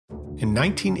In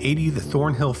 1980, the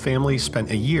Thornhill family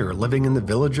spent a year living in the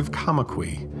village of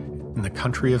Kamakwi, in the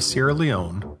country of Sierra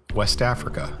Leone, West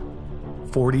Africa.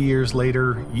 40 years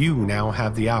later, you now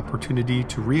have the opportunity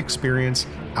to re-experience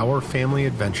our family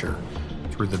adventure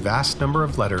through the vast number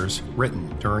of letters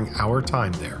written during our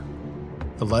time there.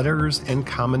 The letters and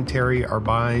commentary are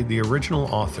by the original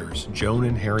authors, Joan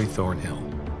and Harry Thornhill.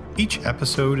 Each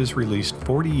episode is released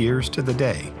 40 years to the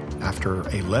day after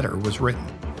a letter was written.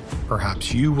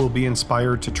 Perhaps you will be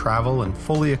inspired to travel and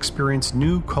fully experience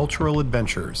new cultural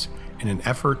adventures in an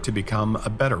effort to become a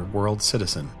better world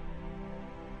citizen.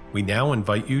 We now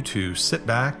invite you to sit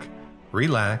back,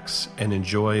 relax, and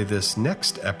enjoy this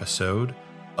next episode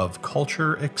of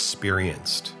Culture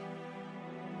Experienced.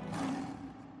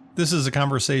 This is a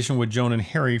conversation with Joan and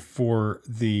Harry for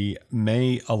the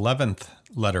May 11th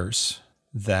letters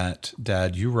that,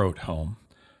 Dad, you wrote home.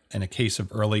 And a case of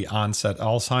early onset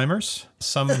Alzheimer's.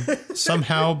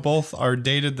 Somehow both are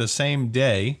dated the same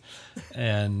day.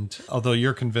 And although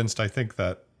you're convinced, I think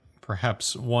that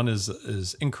perhaps one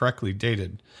is incorrectly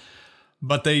dated.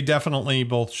 But they definitely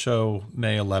both show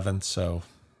May 11th, so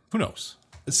who knows?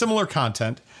 Similar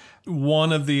content.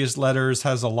 One of these letters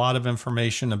has a lot of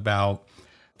information about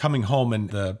coming home and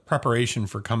the preparation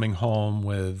for coming home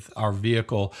with our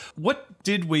vehicle. What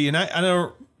did we, and I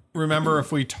don't remember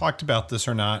if we talked about this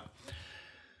or not.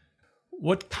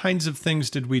 What kinds of things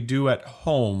did we do at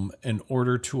home in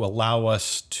order to allow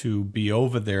us to be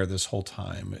over there this whole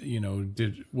time? You know,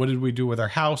 what did we do with our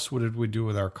house? What did we do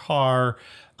with our car?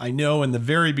 I know in the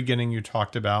very beginning you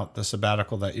talked about the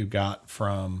sabbatical that you got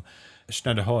from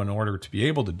Schneiderho in order to be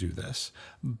able to do this.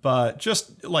 But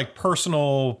just like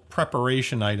personal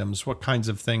preparation items, what kinds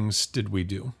of things did we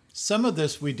do? Some of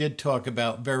this we did talk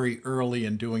about very early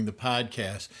in doing the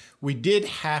podcast. We did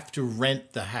have to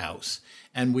rent the house,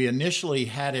 and we initially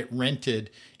had it rented,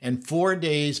 and 4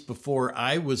 days before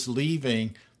I was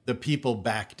leaving, the people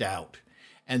backed out.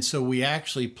 And so we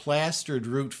actually plastered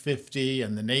Route 50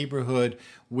 and the neighborhood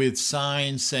with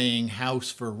signs saying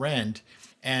house for rent.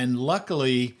 And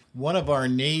luckily, one of our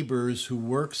neighbors who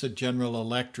works at General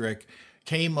Electric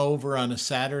came over on a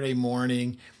Saturday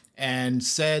morning and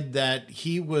said that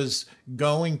he was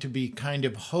going to be kind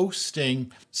of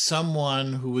hosting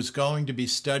someone who was going to be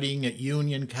studying at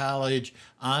Union College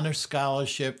on a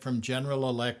scholarship from General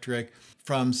Electric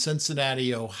from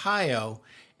Cincinnati, Ohio,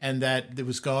 and that there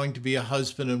was going to be a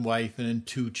husband and wife and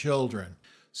 2 children.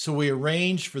 So we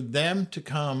arranged for them to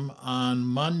come on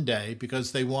Monday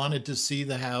because they wanted to see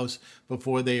the house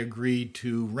before they agreed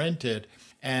to rent it.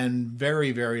 And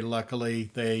very, very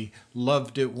luckily, they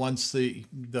loved it once the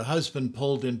husband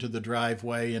pulled into the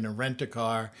driveway in a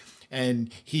rent-a-car,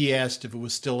 and he asked if it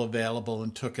was still available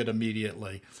and took it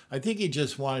immediately. I think he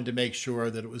just wanted to make sure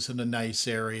that it was in a nice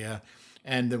area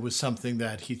and there was something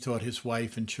that he thought his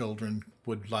wife and children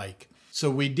would like. So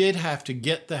we did have to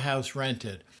get the house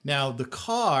rented. Now, the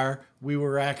car we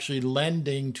were actually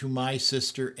lending to my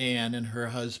sister Ann and her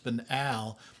husband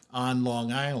Al on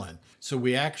Long Island. So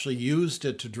we actually used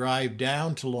it to drive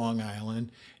down to Long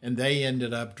Island, and they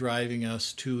ended up driving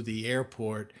us to the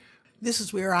airport. This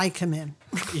is where I come in.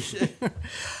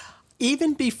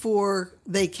 Even before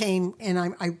they came, and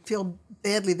I feel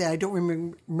badly that I don't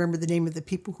remember the name of the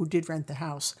people who did rent the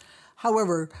house.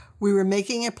 However, we were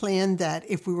making a plan that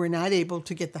if we were not able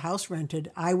to get the house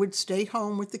rented, I would stay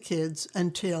home with the kids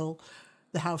until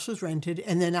the house was rented,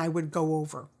 and then I would go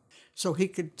over so he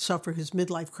could suffer his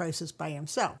midlife crisis by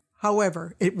himself.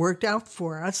 However, it worked out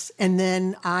for us, and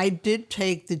then I did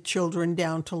take the children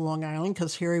down to Long Island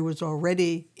because Harry was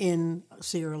already in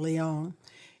Sierra Leone,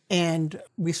 and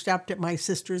we stopped at my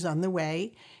sister's on the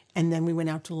way, and then we went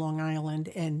out to Long Island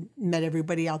and met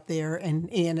everybody out there,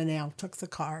 and Ann and Al took the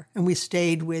car, and we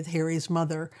stayed with Harry's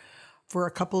mother for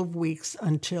a couple of weeks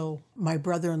until my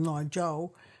brother-in-law,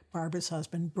 Joe, Barbara's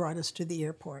husband, brought us to the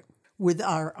airport with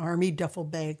our Army duffel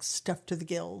bags stuffed to the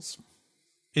gills.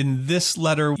 In this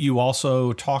letter, you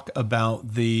also talk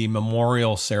about the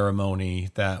memorial ceremony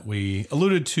that we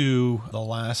alluded to the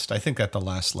last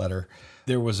letter.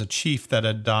 There was a chief that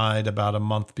had died about a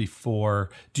month before.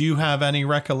 Do you have any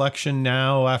recollection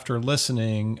now after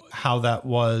listening how that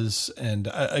was?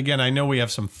 And again, I know we have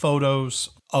some photos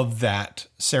of that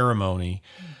ceremony.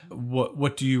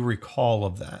 What do you recall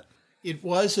of that? It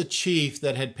was a chief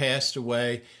that had passed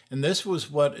away, and this was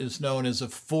what is known as a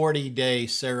 40-day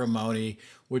ceremony,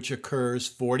 which occurs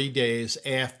 40 days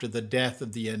after the death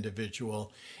of the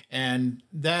individual. And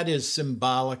that is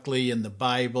symbolically in the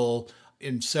Bible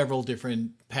in several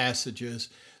different passages.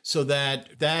 So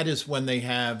that is when they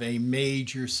have a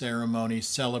major ceremony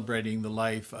celebrating the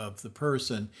life of the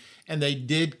person. And they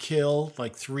did kill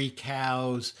like 3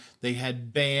 cows. They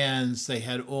had bands. They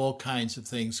had all kinds of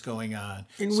things going on.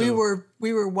 And we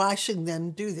were watching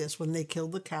them do this when they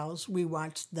killed the cows. We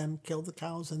watched them kill the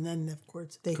cows, and then of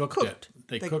course they cooked.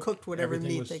 They cooked whatever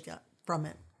meat they got from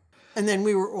it. And then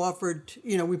we were offered,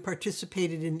 we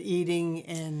participated in eating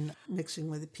and mixing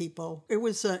with the people. It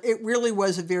really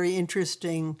was a very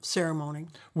interesting ceremony.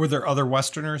 Were there other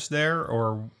Westerners there,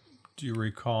 or do you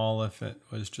recall if it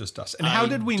was just us? And how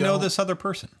did we know this other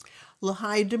person?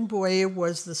 Lahai Demboya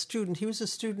was the student. He was a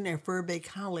student at Fur Bay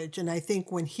College. And I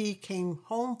think when he came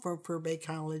home from Fur Bay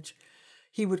College,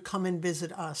 he would come and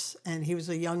visit us. And he was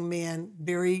a young man,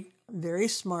 very, very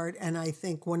smart. And I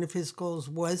think one of his goals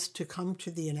was to come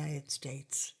to the United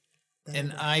States.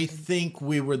 And I think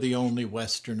we were the only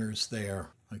Westerners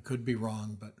there. I could be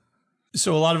wrong, but...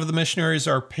 So a lot of the missionaries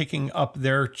are picking up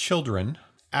their children.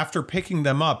 After picking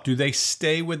them up, do they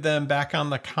stay with them back on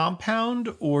the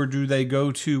compound, or do they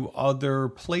go to other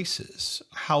places?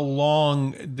 How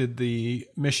long did the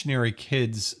missionary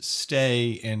kids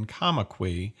stay in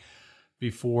Kamakwi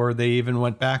before they even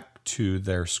went back to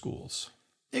their schools?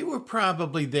 They were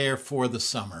probably there for the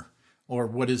summer, or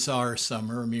what is our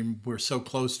summer. I mean, we're so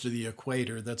close to the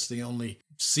equator. That's the only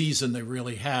season they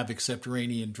really have, except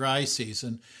rainy and dry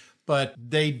season. But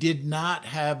they did not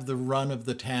have the run of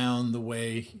the town the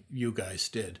way you guys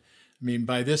did. I mean,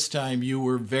 by this time, you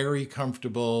were very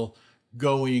comfortable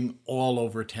going all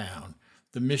over town.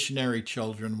 The missionary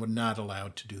children were not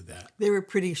allowed to do that. They were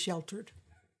pretty sheltered.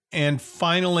 And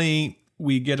finally,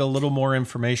 we get a little more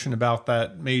information about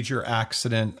that major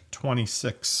accident,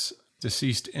 26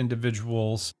 deceased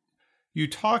individuals. You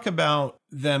talk about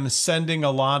them sending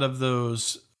a lot of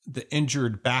the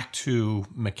injured back to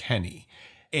McKinney.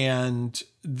 And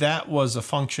that was a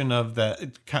function of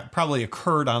it probably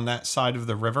occurred on that side of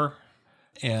the river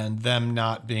and them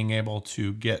not being able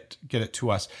to get it to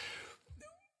us.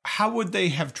 How would they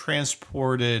have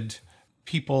transported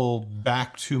people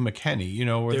back to McKinney?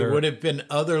 There would have been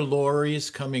other lorries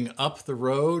coming up the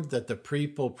road that the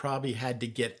people probably had to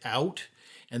get out,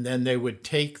 and then they would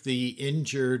take the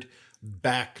injured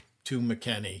back to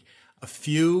McKinney. A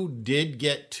few did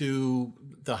get to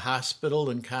the hospital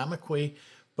in Kamakwi,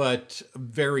 but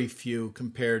very few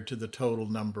compared to the total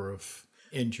number of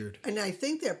injured. And I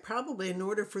think that probably in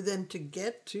order for them to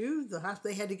get to the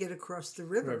hospital, they had to get across the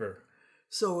river.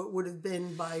 So it would have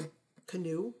been by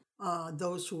canoe,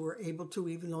 those who were able to,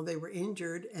 even though they were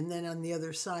injured, and then on the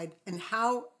other side. And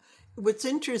what's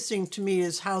interesting to me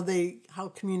is how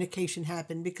communication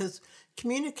happened, because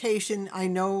communication, I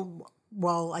know,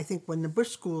 I think when the Bush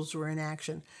schools were in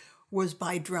action, was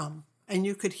by drum. And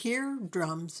you could hear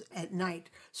drums at night.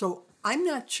 So I'm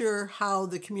not sure how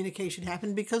the communication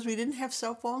happened, because we didn't have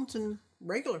cell phones and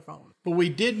regular phones. But we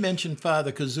did mention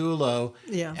Father Kazulo,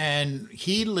 yeah, and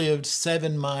he lived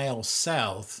 7 miles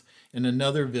south in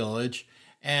another village.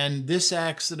 And this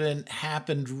accident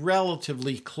happened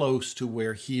relatively close to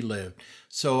where he lived.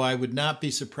 So I would not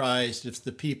be surprised if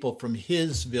the people from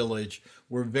his village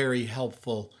were very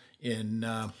helpful in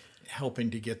helping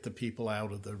to get the people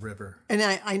out of the river. And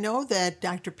I know that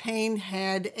Dr. Payne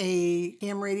had a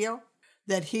ham radio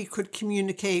that he could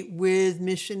communicate with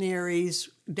missionaries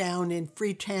down in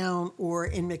Freetown or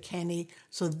in McKinney.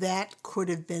 So that could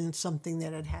have been something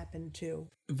that had happened too.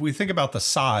 If we think about the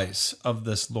size of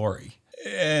this lorry,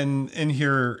 and in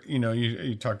here,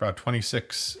 you talk about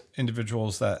 26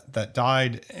 individuals that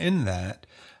died in that.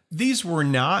 These were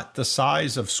not the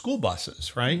size of school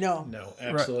buses, right? No,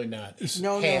 absolutely not.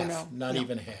 No. Not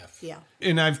even half. Yeah.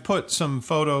 And I've put some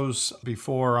photos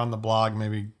before on the blog.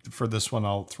 Maybe for this one,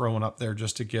 I'll throw one up there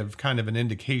just to give kind of an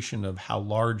indication of how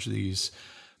large these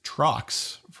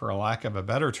trucks, for a lack of a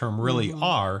better term, really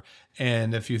are.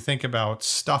 And if you think about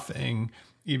stuffing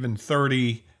even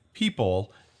 30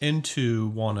 people into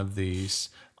one of these,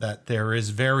 that there is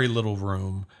very little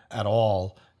room at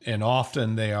all. And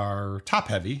often they are top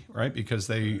heavy, right? Because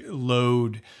they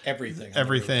load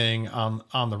everything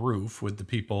on the roof with the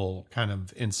people kind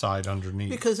of inside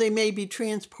underneath. Because they may be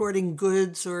transporting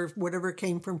goods or whatever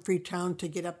came from Freetown to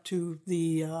get up to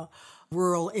the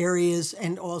rural areas,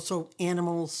 and also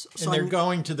animals. And they're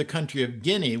going to the country of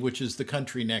Guinea, which is the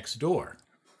country next door.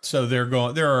 So they're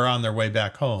on their way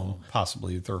back home,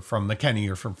 possibly. They're from McKinney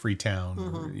or from Freetown,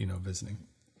 or, visiting.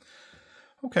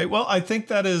 Okay, well, I think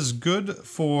that is good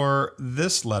for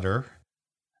this letter.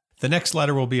 The next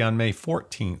letter will be on May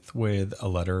 14th with a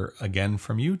letter again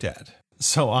from you, Dad.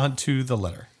 So on to the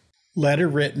letter. Letter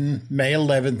written May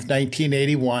 11th,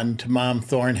 1981 to Mom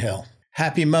Thornhill.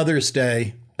 Happy Mother's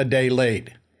Day, a day late.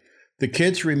 The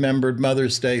kids remembered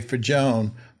Mother's Day for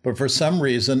Joan, but for some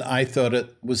reason I thought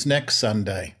it was next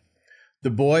Sunday.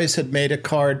 The boys had made a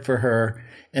card for her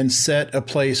and set a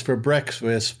place for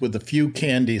breakfast with a few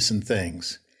candies and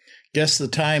things. Guess the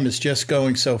time is just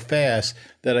going so fast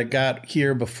that I got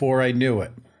here before I knew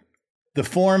it. The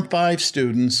Form 5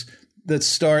 students that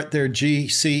start their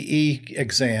GCE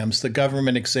exams, the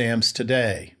government exams,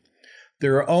 today.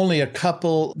 There are only a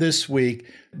couple this week,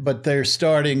 but they're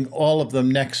starting all of them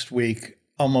next week,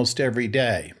 almost every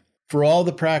day. For all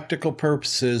the practical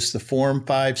purposes, the Form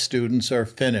 5 students are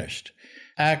finished.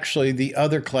 Actually, the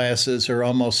other classes are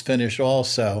almost finished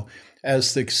also,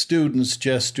 as the students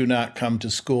just do not come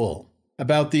to school.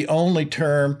 About the only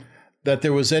term that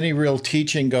there was any real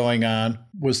teaching going on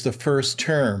was the first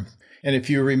term. And if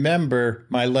you remember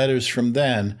my letters from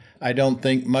then, I don't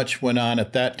think much went on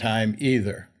at that time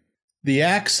either. The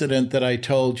accident that I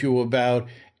told you about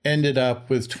ended up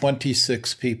with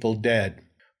 26 people dead.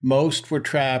 Most were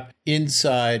trapped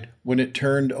inside when it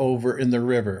turned over in the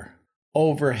river.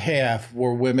 Over half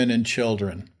were women and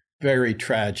children. Very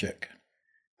tragic.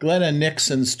 Glenna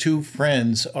Nixon's 2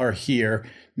 friends are here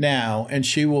now, and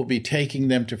she will be taking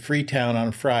them to Freetown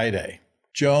on Friday.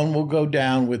 Joan will go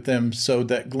down with them so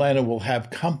that Glenna will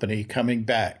have company coming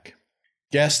back.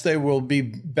 Guess they will be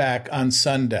back on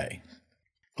Sunday.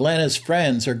 Glenna's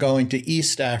friends are going to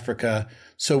East Africa,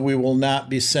 so we will not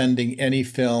be sending any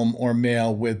film or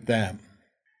mail with them.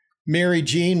 Mary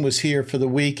Jean was here for the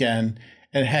weekend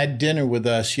and had dinner with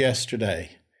us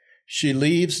yesterday. She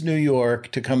leaves New York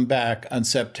to come back on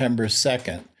September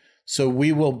 2nd, so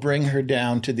we will bring her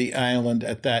down to the island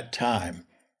at that time.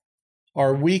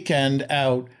 Our weekend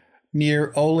out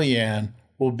near Olean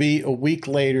will be a week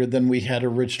later than we had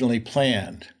originally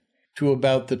planned, to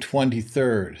about the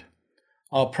 23rd.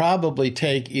 I'll probably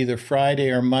take either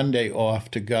Friday or Monday off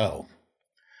to go.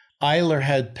 Eiler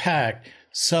had packed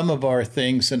some of our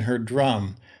things in her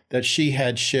drum that she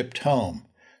had shipped home,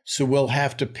 so we'll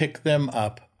have to pick them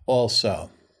up also.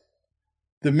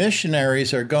 The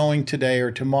missionaries are going today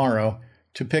or tomorrow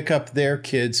to pick up their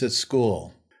kids at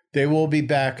school. They will be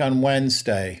back on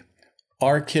Wednesday.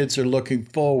 Our kids are looking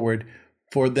forward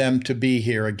for them to be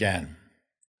here again.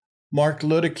 Mark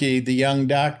Ludicky, the young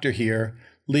doctor here,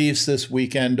 leaves this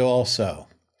weekend also.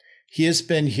 He has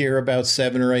been here about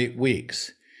 7 or 8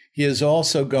 weeks. He is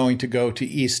also going to go to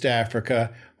East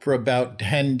Africa for about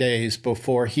 10 days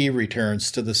before he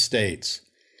returns to the States.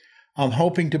 I'm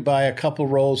hoping to buy a couple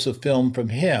rolls of film from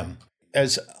him,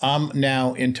 as I'm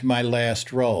now into my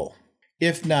last roll.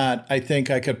 If not, I think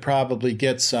I could probably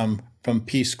get some from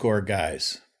Peace Corps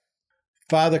guys.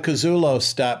 Father Cazzulo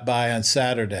stopped by on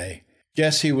Saturday.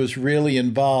 Guess he was really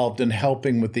involved in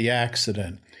helping with the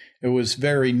accident. It was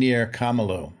very near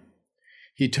Kamalu.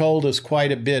 He told us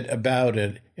quite a bit about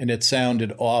it, and it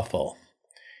sounded awful.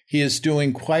 He is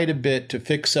doing quite a bit to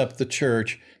fix up the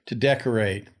church, to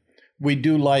decorate. We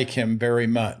do like him very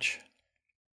much.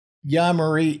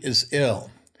 Ya-Marie is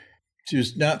ill. She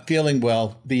was not feeling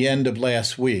well the end of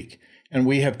last week, and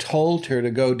we have told her to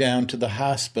go down to the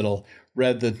hospital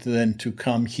rather than to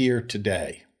come here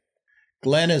today.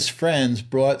 Glenna's friends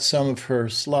brought some of her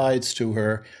slides to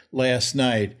her last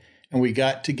night, and we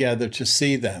got together to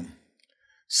see them.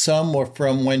 Some were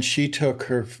from when she took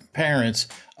her parents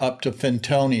up to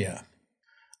Fentonia.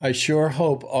 I sure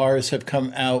hope ours have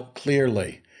come out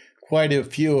clearly. Quite a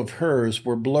few of hers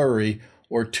were blurry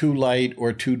or too light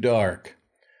or too dark.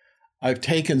 I've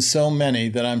taken so many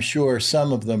that I'm sure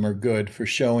some of them are good for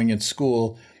showing in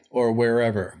school or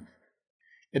wherever.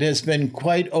 It has been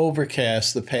quite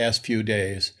overcast the past few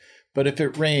days, but if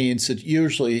it rains, it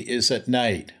usually is at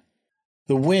night.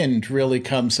 The wind really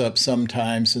comes up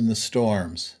sometimes in the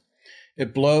storms.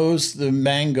 It blows the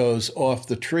mangoes off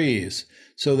the trees,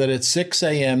 so that at 6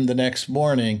 a.m. the next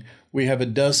morning, we have a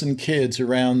dozen kids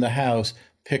around the house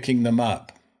picking them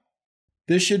up.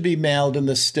 This should be mailed in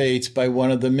the States by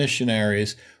one of the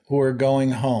missionaries who are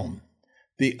going home.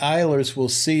 The Eilers will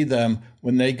see them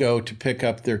when they go to pick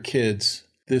up their kids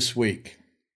this week.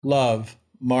 Love,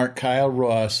 Mark Kyle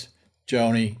Ross,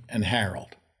 Joni, and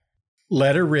Harold.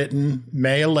 Letter written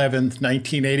May 11th,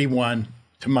 1981,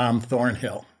 to Mom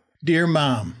Thornhill. Dear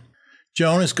Mom,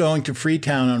 Joan is going to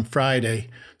Freetown on Friday,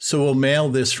 so we'll mail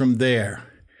this from there.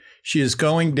 She is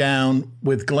going down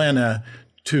with Glenna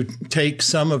to take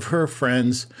some of her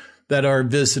friends that are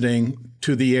visiting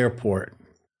to the airport.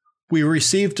 We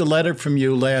received a letter from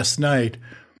you last night,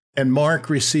 and Mark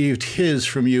received his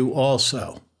from you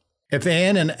also. If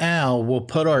Ann and Al will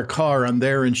put our car on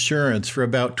their insurance for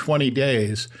about 20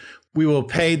 days, we will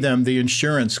pay them the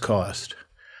insurance cost.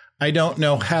 I don't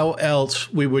know how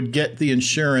else we would get the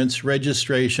insurance,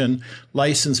 registration,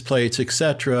 license plates,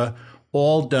 etc.,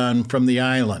 all done from the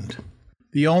island.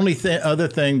 The only other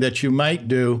thing that you might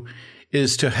do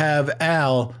is to have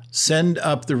Al send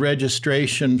up the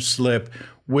registration slip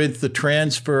with the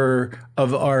transfer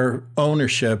of our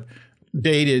ownership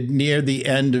dated near the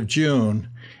end of June,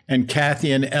 and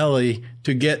Kathy and Ellie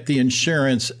to get the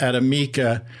insurance at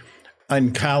Amica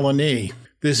and Colony.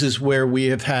 This is where we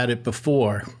have had it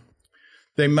before.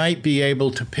 They might be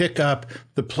able to pick up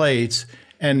the plates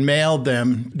and mail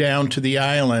them down to the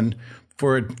island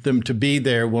for them to be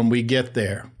there when we get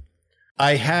there.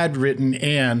 I had written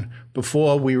Anne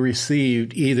before we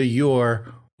received either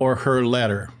your or her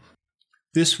letter.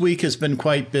 This week has been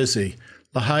quite busy.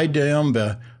 Lahai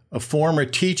Deumba, a former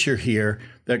teacher here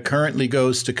that currently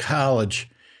goes to college,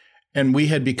 and we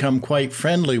had become quite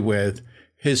friendly with,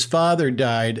 his father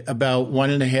died about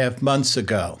 1.5 months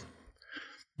ago.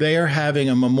 They are having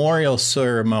a memorial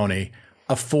ceremony,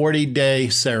 a 40-day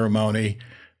ceremony,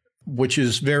 which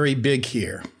is very big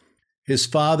here. His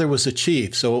father was a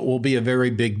chief, so it will be a very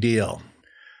big deal.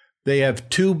 They have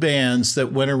 2 bands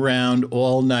that went around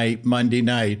all night, Monday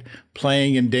night,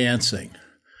 playing and dancing.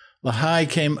 Lahai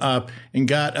came up and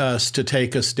got us to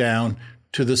take us down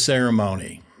to the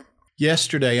ceremony.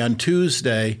 Yesterday, on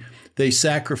Tuesday, they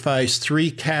sacrificed 3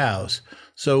 cows,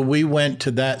 so we went to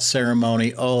that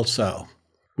ceremony also.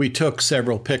 We took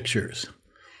several pictures.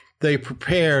 They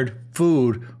prepared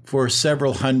food for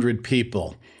several hundred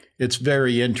people. It's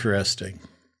very interesting.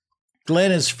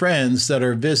 Glenna's friends that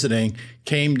are visiting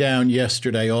came down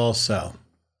yesterday also.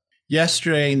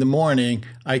 Yesterday in the morning,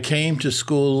 I came to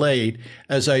school late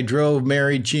as I drove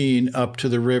Mary Jean up to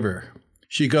the river.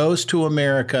 She goes to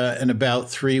America in about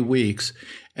 3 weeks,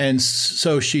 and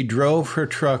so she drove her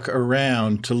truck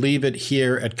around to leave it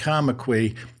here at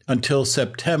Kamakwi until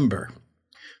September.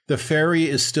 The ferry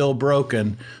is still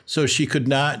broken, so she could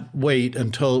not wait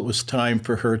until it was time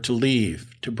for her to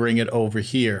leave, to bring it over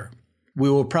here. We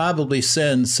will probably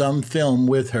send some film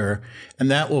with her, and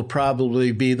that will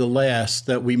probably be the last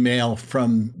that we mail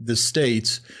from the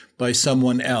States by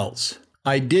someone else.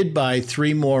 I did buy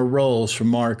 3 more rolls from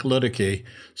Mark Ludicky,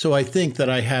 so I think that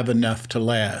I have enough to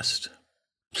last.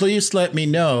 Please let me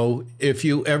know if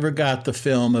you ever got the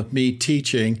film of me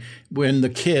teaching when the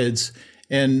kids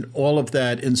and all of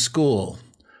that in school.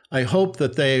 I hope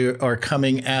that they are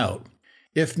coming out.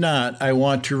 If not, I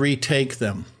want to retake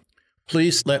them.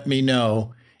 Please let me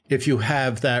know if you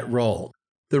have that roll.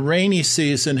 The rainy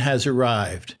season has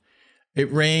arrived.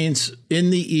 It rains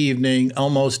in the evening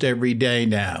almost every day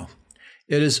now.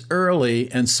 It is early,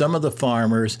 and some of the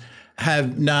farmers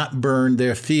have not burned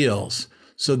their fields,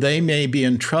 so they may be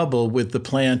in trouble with the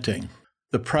planting.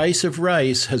 The price of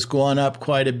rice has gone up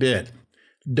quite a bit,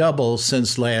 double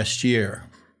since last year.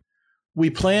 We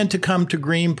plan to come to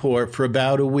Greenport for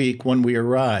about a week when we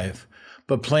arrive,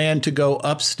 but plan to go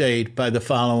upstate by the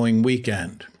following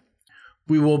weekend.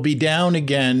 We will be down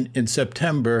again in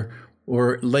September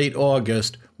or late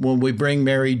August when we bring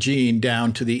Mary Jean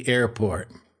down to the airport.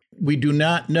 We do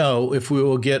not know if we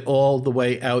will get all the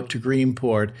way out to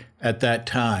Greenport at that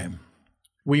time.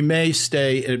 We may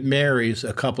stay at Mary's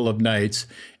a couple of nights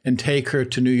and take her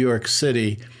to New York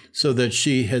City so that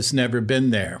she has never been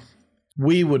there.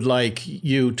 We would like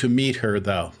you to meet her,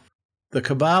 though. The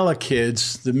Kabbalah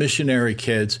kids, the missionary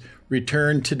kids,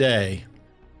 returned today.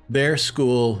 Their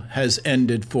school has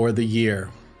ended for the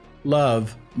year.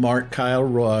 Love, Mark Kyle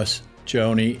Ross,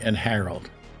 Joni, and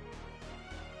Harold.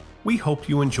 We hope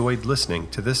you enjoyed listening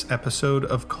to this episode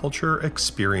of Culture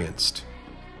Experienced.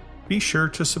 Be sure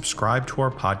to subscribe to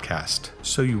our podcast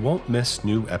so you won't miss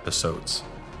new episodes.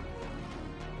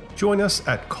 Join us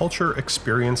at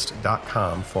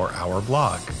cultureexperienced.com for our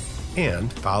blog,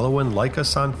 and follow and like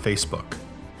us on Facebook.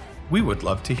 We would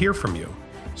love to hear from you,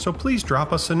 so please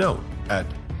drop us a note at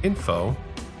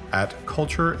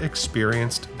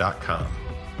info@cultureexperienced.com.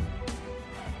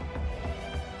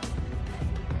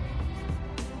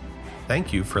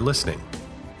 Thank you for listening.